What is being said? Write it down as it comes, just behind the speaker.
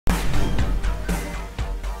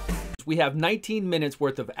We have 19 minutes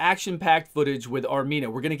worth of action-packed footage with Armina.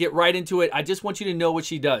 We're going to get right into it. I just want you to know what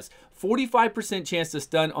she does. 45% chance to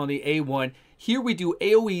stun on the A1. Here we do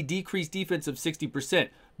AoE decreased defense of 60%,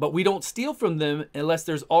 but we don't steal from them unless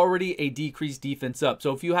there's already a decreased defense up.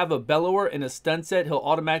 So if you have a Bellower and a stun set, he'll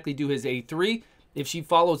automatically do his A3. If she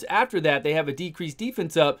follows after that, they have a decreased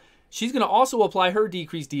defense up. She's going to also apply her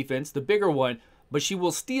decreased defense, the bigger one, but she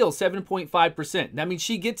will steal 7.5%. That means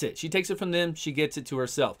she gets it. She takes it from them. She gets it to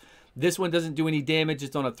herself. This one doesn't do any damage.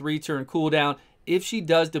 It's on a 3-turn cooldown. If she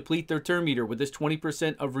does deplete their turn meter with this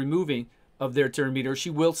 20% of removing of their turn meter, she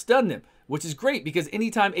will stun them, which is great because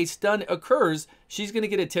anytime a stun occurs, she's going to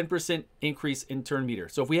get a 10% increase in turn meter.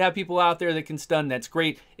 So if we have people out there that can stun, that's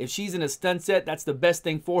great. If she's in a stun set, that's the best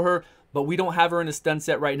thing for her, but we don't have her in a stun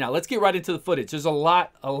set right now. Let's get right into the footage. There's a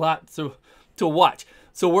lot to watch.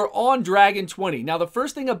 So we're on Dragon 20. Now, the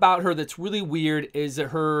first thing about her that's really weird is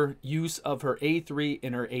her use of her A3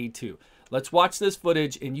 and her A2. Let's watch this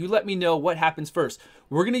footage, and you let me know what happens first.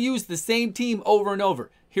 We're going to use the same team over and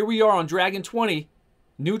over. Here we are on Dragon 20,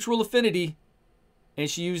 neutral affinity, and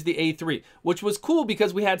she used the A3, which was cool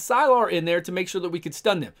because we had Sylar in there to make sure that we could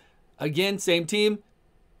stun them. Again, same team.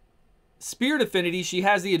 Spirit affinity, she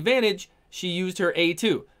has the advantage. She used her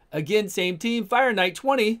A2. Again, same team. Fire Knight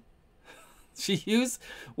 20. She used,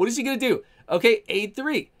 what is she going to do? Okay,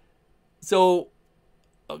 A3. So,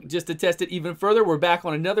 just to test it even further, we're back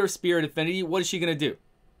on another Spirit Affinity. What is she going to do?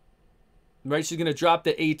 Right, she's going to drop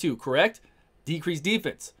the A2, correct? Decreased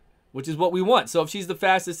defense, which is what we want. So if she's the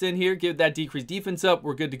fastest in here, give that decreased defense up,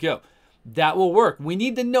 we're good to go. That will work. We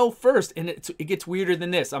need to know first, and it gets weirder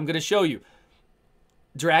than this. I'm going to show you.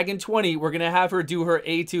 Dragon 20, we're going to have her do her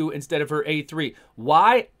A2 instead of her A3.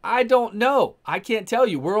 Why? I don't know. I can't tell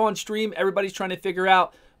you. We're on stream. Everybody's trying to figure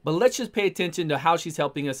out. But let's just pay attention to how she's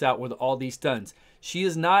helping us out with all these stuns. She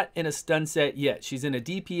is not in a stun set yet. She's in a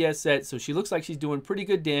DPS set, so she looks like she's doing pretty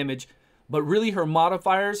good damage. But really, her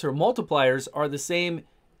modifiers, her multipliers are the same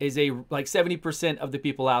as like 70% of the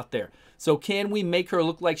people out there. So can we make her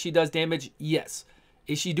look like she does damage? Yes.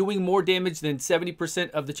 Is she doing more damage than 70%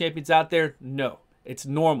 of the champions out there? No. It's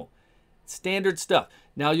normal. Standard stuff.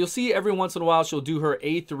 Now, you'll see every once in a while she'll do her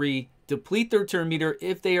A3, deplete their turn meter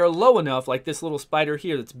if they are low enough, like this little spider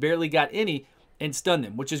here that's barely got any, and stun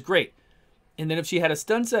them, which is great. And then if she had a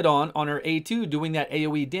stun set on her A2 doing that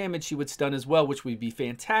AoE damage, she would stun as well, which would be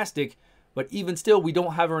fantastic. But even still, we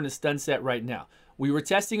don't have her in a stun set right now. We were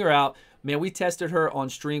testing her out. Man, we tested her on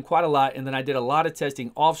stream quite a lot, and then I did a lot of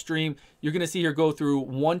testing off stream. You're going to see her go through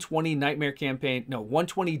 120 Nightmare Campaign, no,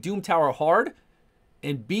 120 Doom Tower hard,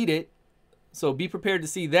 and beat it. So be prepared to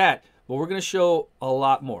see that, but we're going to show a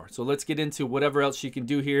lot more. So let's get into whatever else she can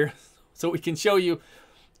do here so we can show you,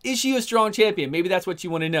 is she a strong champion? Maybe that's what you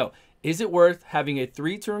want to know. Is it worth having a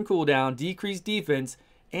 3-turn cooldown, decreased defense,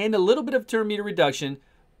 and a little bit of turn meter reduction,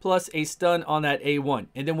 plus a stun on that A1?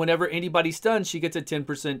 And then whenever anybody stuns, she gets a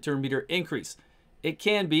 10% turn meter increase. It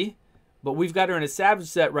can be, but we've got her in a Savage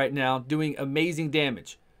set right now doing amazing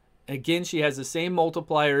damage. Again, she has the same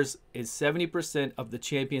multipliers as 70% of the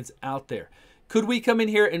champions out there. Could we come in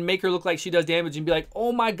here and make her look like she does damage and be like,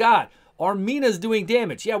 oh my God, Armina's doing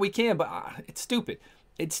damage? Yeah, we can, but it's stupid.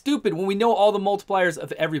 It's stupid when we know all the multipliers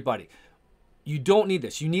of everybody. You don't need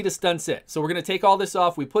this. You need a stun set. So we're going to take all this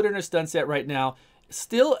off. We put her in a stun set right now.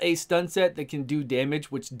 Still a stun set that can do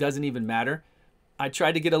damage, which doesn't even matter. I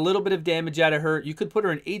tried to get a little bit of damage out of her. You could put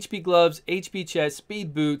her in HP gloves, HP chest,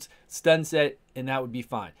 speed boots, stun set, and that would be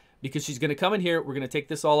fine. Because she's going to come in here. We're going to take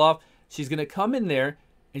this all off. She's going to come in there,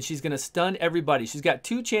 and she's going to stun everybody. She's got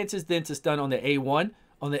 2 chances then to stun on the A1.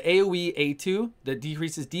 On the AoE A2, that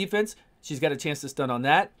decreases defense, she's got a chance to stun on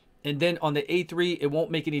that. And then on the A3, it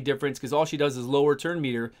won't make any difference because all she does is lower turn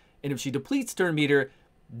meter. And if she depletes turn meter,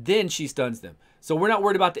 then she stuns them. So we're not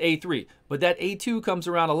worried about the A3. But that A2 comes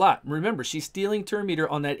around a lot. Remember, she's stealing turn meter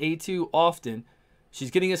on that A2 often.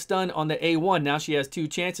 She's getting a stun on the A1. Now she has 2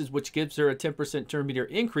 chances, which gives her a 10% turn meter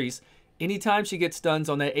increase. Anytime she gets stuns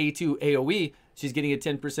on that A2 AoE, she's getting a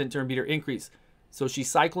 10% turn meter increase. So she's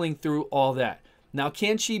cycling through all that. Now,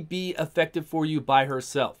 can she be effective for you by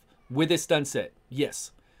herself with a stun set?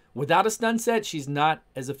 Yes. Without a stun set, she's not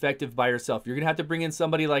as effective by herself. You're going to have to bring in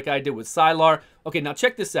somebody like I did with Sylar. Okay, now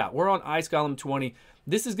check this out. We're on Ice Golem 20.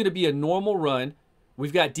 This is going to be a normal run.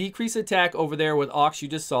 We've got decrease attack over there with Ox. You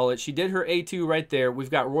just saw it. She did her A2 right there. We've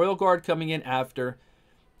got Royal Guard coming in after.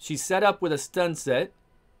 She's set up with a stun set.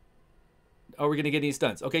 Are we going to get any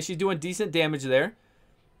stuns? Okay, she's doing decent damage there.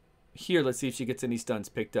 Here, let's see if she gets any stuns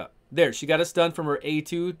picked up. There, she got a stun from her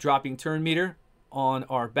A2, dropping turn meter on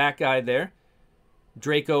our back guy there.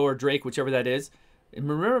 Draco or Drake, whichever that is. And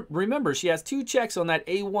remember, she has 2 checks on that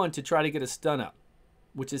A1 to try to get a stun up.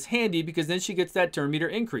 which is handy because then she gets that turn meter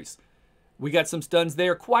increase. We got some stuns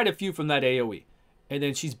there, quite a few from that AoE. And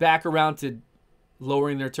then she's back around to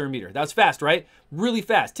lowering their turn meter. That's fast, right? Really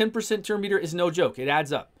fast. 10% turn meter is no joke. It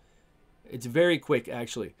adds up. It's very quick,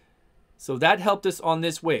 actually. So that helped us on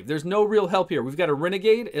this wave. There's no real help here. We've got a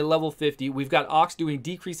Renegade at level 50. We've got Ox doing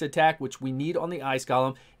decreased attack, which we need on the ice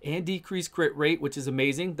column, and decreased crit rate, which is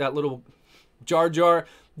amazing. That little Jar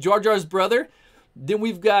Jar's brother. Then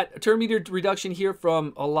we've got turn meter reduction here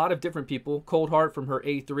from a lot of different people. Cold Heart from her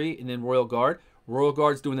A3, and then Royal Guard. Royal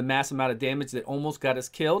Guard's doing the mass amount of damage that almost got us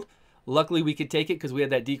killed. Luckily, we could take it because we had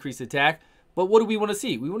that decreased attack. But what do we want to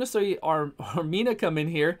see? We want to see our Armina come in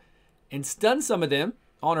here and stun some of them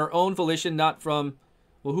on her own volition, not from,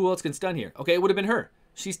 well, who else can stun here? Okay, it would have been her.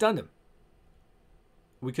 She stunned him.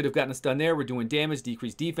 We could have gotten a stun there. We're doing damage,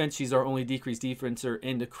 decreased defense. She's our only decreased defenser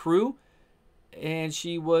in the crew. And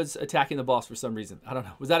she was attacking the boss for some reason. I don't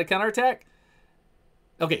know. Was that a counterattack?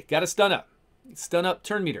 Okay, got a stun up. Stun up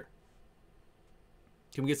turn meter.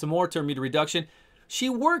 Can we get some more turn meter reduction? She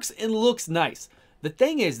works and looks nice. The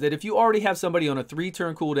thing is that if you already have somebody on a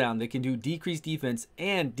 3-turn cooldown that can do decreased defense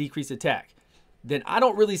and decreased attack, then I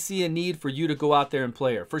don't really see a need for you to go out there and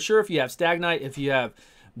play her. For sure, if you have Stagnite, if you have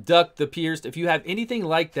Duck the Pierced, if you have anything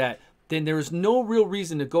like that, then there's no real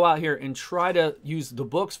reason to go out here and try to use the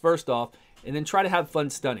books first off, and then try to have fun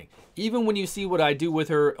stunning. Even when you see what I do with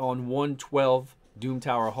her on 112 Doom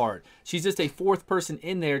Tower Hard. She's just a 4th person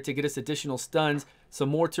in there to get us additional stuns, some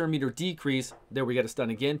more turn meter decrease. There, we got a stun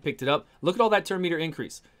again, picked it up. Look at all that turn meter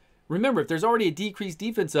increase. Remember, if there's already a decreased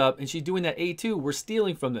defense up and she's doing that A2, we're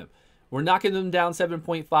stealing from them. We're knocking them down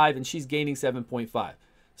 7.5 and she's gaining 7.5.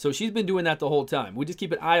 So she's been doing that the whole time. We just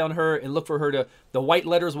keep an eye on her and look for her to, the white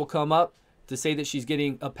letters will come up to say that she's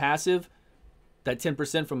getting a passive, that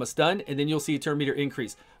 10% from a stun, and then you'll see a turn meter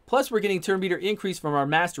increase. Plus, we're getting turn meter increase from our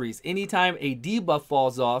masteries. Anytime a debuff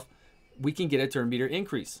falls off, we can get a turn meter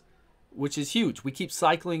increase, which is huge. We keep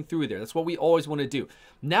cycling through there. That's what we always want to do.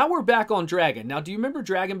 Now we're back on Dragon. Now, do you remember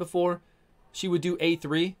Dragon before? She would do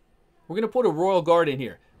A3. We're going to put a Royal Guard in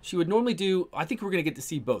here. She would normally do, I think we're going to get to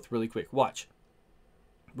see both really quick. Watch.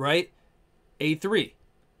 Right? A3.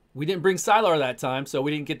 We didn't bring Sylar that time, so we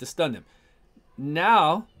didn't get to stun them.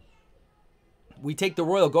 Now, we take the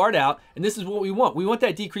Royal Guard out, and this is what we want. We want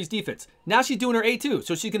that decreased defense. Now she's doing her A2,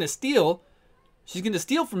 so she's going to steal. She's going to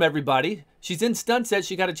steal from everybody. She's in stun set.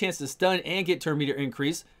 She got a chance to stun and get turn meter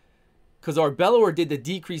increase. Because our Bellower did the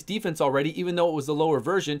decreased defense already, even though it was the lower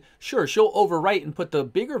version. Sure, she'll overwrite and put the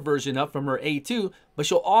bigger version up from her A2, but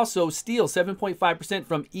she'll also steal 7.5%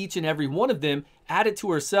 from each and every one of them, add it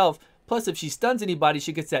to herself. Plus, if she stuns anybody,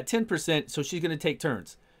 she gets that 10%, so she's going to take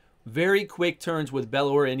turns. Very quick turns with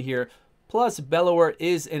Bellower in here. Plus, Bellower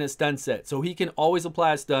is in a stun set, so he can always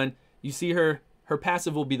apply a stun. You see her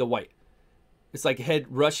passive will be the white. It's like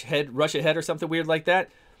rush ahead or something weird like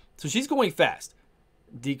that. So she's going fast.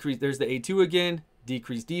 Decrease, there's the A2 again,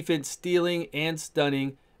 decreased defense, stealing and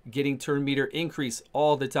stunning, getting turn meter increase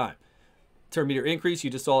all the time. Turn meter increase, you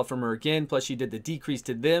just saw it from her again, plus she did the decrease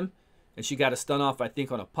to them, and she got a stun off, I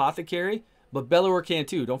think, on Apothecary, but Bellower can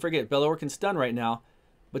too. Don't forget, Bellower can stun right now,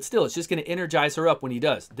 but still, it's just going to energize her up when he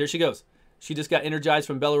does. There she goes. She just got energized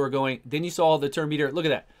from Bellower going. Then you saw all the turn meter, look at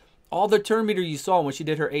that. All the turn meter you saw when she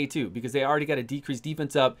did her A2, because they already got a decreased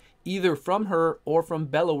defense up either from her or from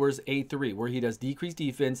Bellower's A3, where he does decreased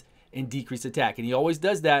defense and decreased attack. And he always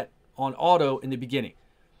does that on auto in the beginning.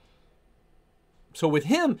 So with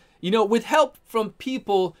him, you know, with help from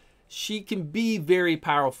people, she can be very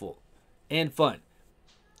powerful and fun.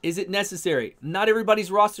 Is it necessary? Not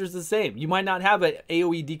everybody's roster is the same. You might not have an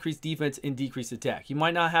AoE decreased defense and decreased attack. You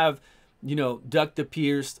might not have, you know, Duck the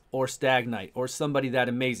Pierced or Stagnite or somebody that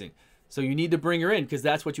amazing. So you need to bring her in because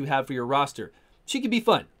that's what you have for your roster. She could be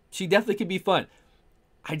fun. She definitely could be fun.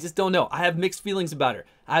 I just don't know. I have mixed feelings about her.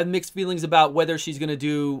 I have mixed feelings about whether she's going to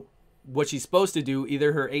do what she's supposed to do,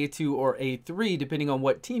 either her A2 or A3, depending on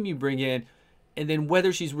what team you bring in, and then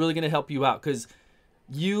whether she's really going to help you out. Because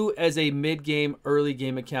you, as a mid-game,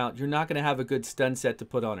 early-game account, you're not going to have a good stun set to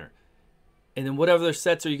put on her. And then what other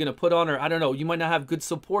sets are you going to put on her? I don't know. You might not have good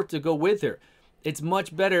support to go with her. It's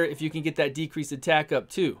much better if you can get that decreased attack up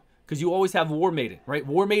too. Because you always have War Maiden, right?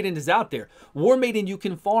 War Maiden is out there. War Maiden, you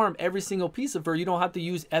can farm every single piece of her. You don't have to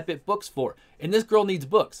use epic books for. And this girl needs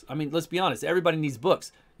books. I mean, let's be honest. Everybody needs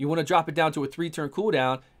books. You want to drop it down to a 3-turn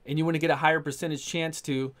cooldown, and you want to get a higher percentage chance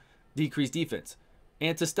to decrease defense.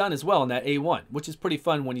 And to stun as well on that A1, which is pretty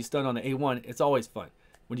fun when you stun on the A1. It's always fun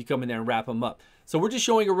when you come in there and wrap them up. So we're just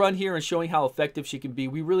showing a run here and showing how effective she can be.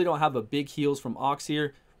 We really don't have a big heals from Ox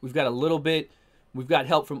here. We've got a little bit. We've got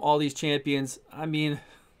help from all these champions. I mean,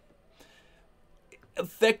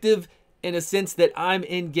 effective in a sense that I'm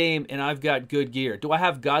in game and I've got good gear. Do I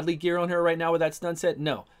have godly gear on her right now with that stun set?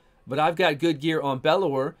 No. But I've got good gear on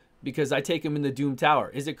Bellower because I take him in the Doom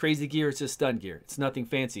Tower. Is it crazy gear? It's just stun gear. It's nothing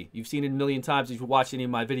fancy. You've seen it a million times if you watch any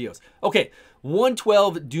of my videos. Okay,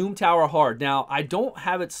 112 Doom Tower hard. Now, I don't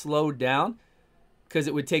have it slowed down because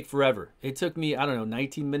it would take forever. It took me, I don't know,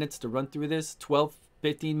 19 minutes to run through this, 12,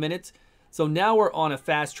 15 minutes. So now we're on a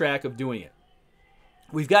fast track of doing it.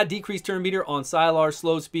 We've got decreased turn meter on Sylar,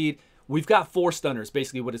 slow speed. We've got 4 stunners,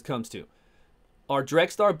 basically what it comes to. Our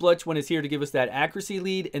Drexstar Bloodtwin is here to give us that accuracy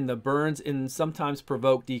lead, and the burns and sometimes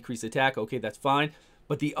provoke decreased attack. Okay, that's fine.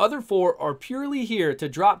 But the other 4 are purely here to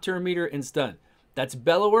drop turn meter and stun. That's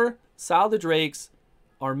Bellower, Sile the Drakes,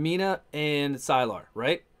 Armina, and Sylar,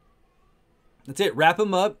 right? That's it. Wrap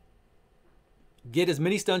them up. Get as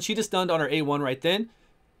many stuns. She just stunned on her A1 right then.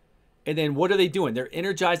 And then what are they doing? They're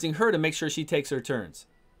energizing her to make sure she takes her turns.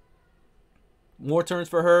 More turns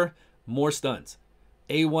for her, more stuns.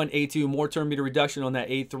 A1, A2, more turn meter reduction on that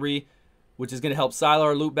A3, which is going to help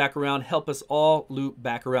Sylar loop back around, help us all loop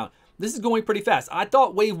back around. This is going pretty fast. I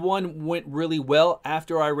thought wave 1 went really well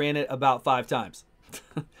after I ran it about 5 times.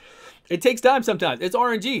 It takes time sometimes. It's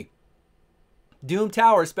RNG. Doom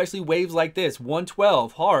Tower, especially waves like this,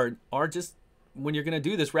 112 hard, are just, when you're going to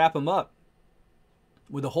do this, wrap them up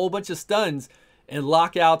with a whole bunch of stuns and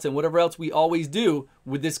lockouts and whatever else we always do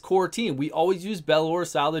with this core team. We always use Bellower,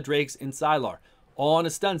 Sile the Drakes, and Sylar on a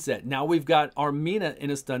stun set. Now we've got Armina in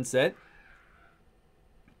a stun set,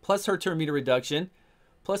 plus her turn meter reduction,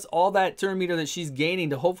 plus all that turn meter that she's gaining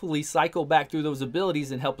to hopefully cycle back through those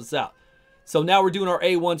abilities and help us out. So now we're doing our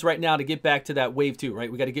A1s right now to get back to that wave 2,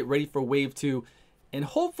 right? We got to get ready for wave 2. And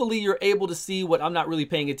hopefully you're able to see what I'm not really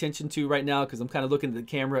paying attention to right now because I'm kind of looking at the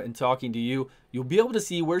camera and talking to you. You'll be able to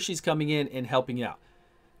see where she's coming in and helping out.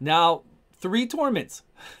 Now, 3 torments.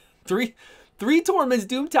 Three torments,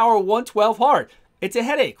 Doom Tower, 112 hard. It's a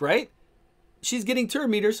headache, right? She's getting turn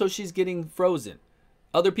meter, so she's getting frozen.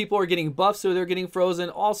 Other people are getting buffed, so they're getting frozen.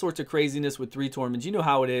 All sorts of craziness with 3 torments. You know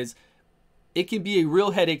how it is. It can be a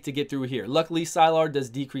real headache to get through here. Luckily, Sylar does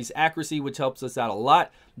decrease accuracy, which helps us out a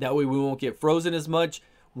lot. That way we won't get frozen as much.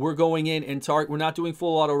 We're going in and we're not doing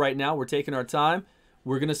full auto right now. We're taking our time.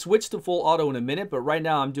 We're going to switch to full auto in a minute, but right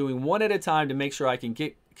now I'm doing 1 at a time to make sure I can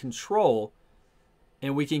get control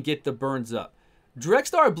and we can get the burns up.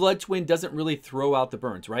 Drexstar Bloodtwin doesn't really throw out the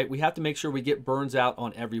burns, right? We have to make sure we get burns out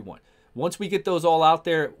on everyone. Once we get those all out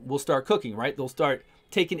there, we'll start cooking, right? They'll start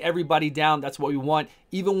taking everybody down. That's what we want.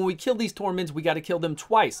 Even when we kill these torments, we got to kill them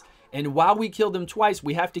twice. And while we kill them twice,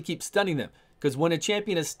 we have to keep stunning them. Because when a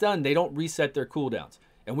champion is stunned, they don't reset their cooldowns.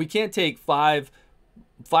 And we can't take five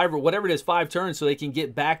or whatever it is, 5 turns so they can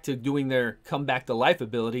get back to doing their come back to life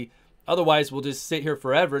ability. Otherwise, we'll just sit here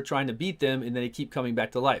forever trying to beat them and then they keep coming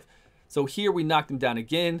back to life. So here we knock them down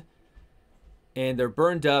again. And they're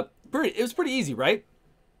burned up. It was pretty easy, right?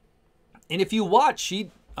 And if you watch,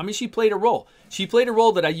 she played a role. She played a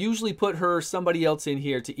role that I usually put somebody else in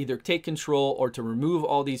here to either take control or to remove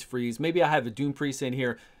all these frees. Maybe I have a Doom Priest in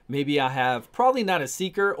here. Maybe I have probably not a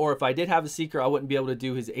Seeker, or if I did have a Seeker, I wouldn't be able to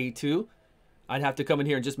do his A2. I'd have to come in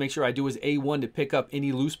here and just make sure I do his A1 to pick up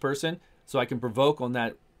any loose person so I can provoke on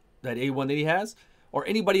that A1 that he has. Or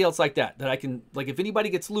anybody else like that I can, like if anybody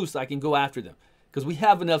gets loose, I can go after them because we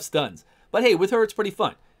have enough stuns. But hey, with her, it's pretty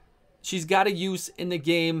fun. She's got a use in the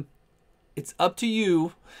game. It's up to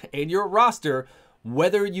you and your roster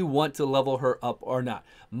whether you want to level her up or not.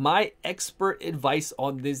 My expert advice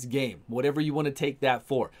on this game, whatever you want to take that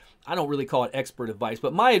for. I don't really call it expert advice,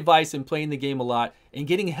 but my advice in playing the game a lot and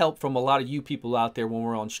getting help from a lot of you people out there when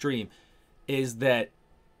we're on stream is that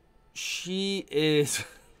she is,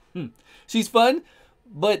 she's fun,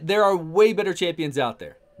 but there are way better champions out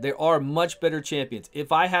there. There are much better champions.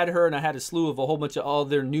 If I had her and I had a slew of a whole bunch of all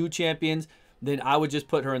their new champions, then I would just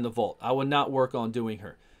put her in the vault. I would not work on doing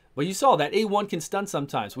her. But you saw that A1 can stun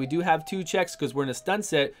sometimes. We do have 2 checks because we're in a stun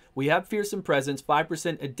set. We have Fearsome Presence,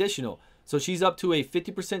 5% additional. So she's up to a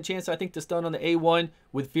 50% chance, I think, to stun on the A1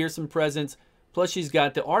 with Fearsome Presence. Plus she's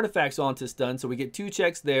got the artifacts on to stun, so we get 2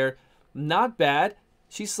 checks there. Not bad.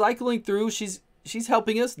 She's cycling through. She's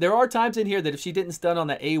helping us. There are times in here that if she didn't stun on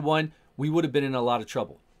the A1, we would have been in a lot of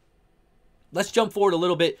trouble. Let's jump forward a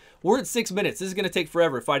little bit. We're at 6 minutes. This is going to take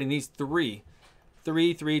forever fighting these 3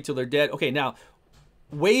 till they're dead. Okay, now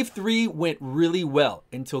wave 3 went really well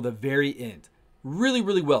until the very end. Really,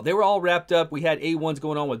 really well. They were all wrapped up. We had A1s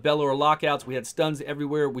going on with Bellower lockouts. We had stuns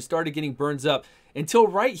everywhere. We started getting burns up until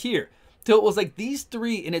right here. Till it was like these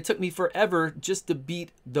 3, and it took me forever just to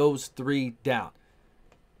beat those 3 down.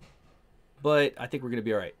 But I think we're going to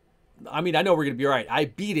be all right. I mean, I know we're going to be all right. I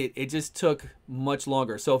beat it. It just took much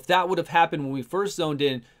longer. So if that would have happened when we first zoned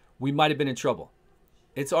in, we might have been in trouble.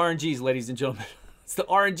 It's RNGs, ladies and gentlemen. It's the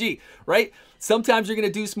RNG, right? Sometimes you're going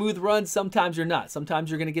to do smooth runs, sometimes you're not. Sometimes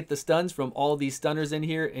you're going to get the stuns from all these stunners in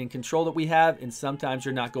here and control that we have, and sometimes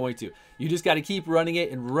you're not going to. You just got to keep running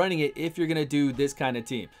it and running it if you're going to do this kind of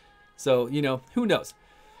team. So, you know, who knows?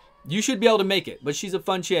 You should be able to make it, but she's a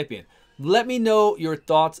fun champion. Let me know your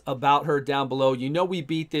thoughts about her down below. You know we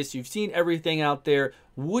beat this. You've seen everything out there.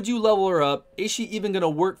 Would you level her up? Is she even going to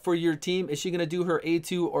work for your team? Is she going to do her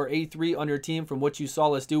A2 or A3 on your team from what you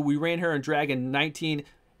saw us do? We ran her in Dragon 19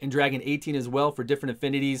 and Dragon 18 as well for different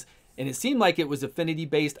affinities, and it seemed like it was affinity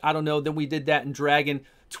based. I don't know. Then we did that in Dragon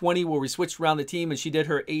 20 where we switched around the team and she did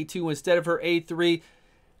her A2 instead of her A3.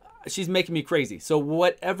 She's making me crazy. So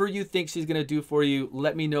whatever you think she's going to do for you,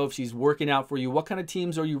 let me know if she's working out for you. What kind of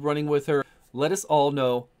teams are you running with her? Let us all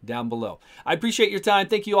know down below. I appreciate your time.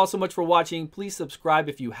 Thank you all so much for watching. Please subscribe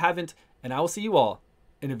if you haven't, and I will see you all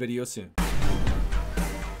in a video soon.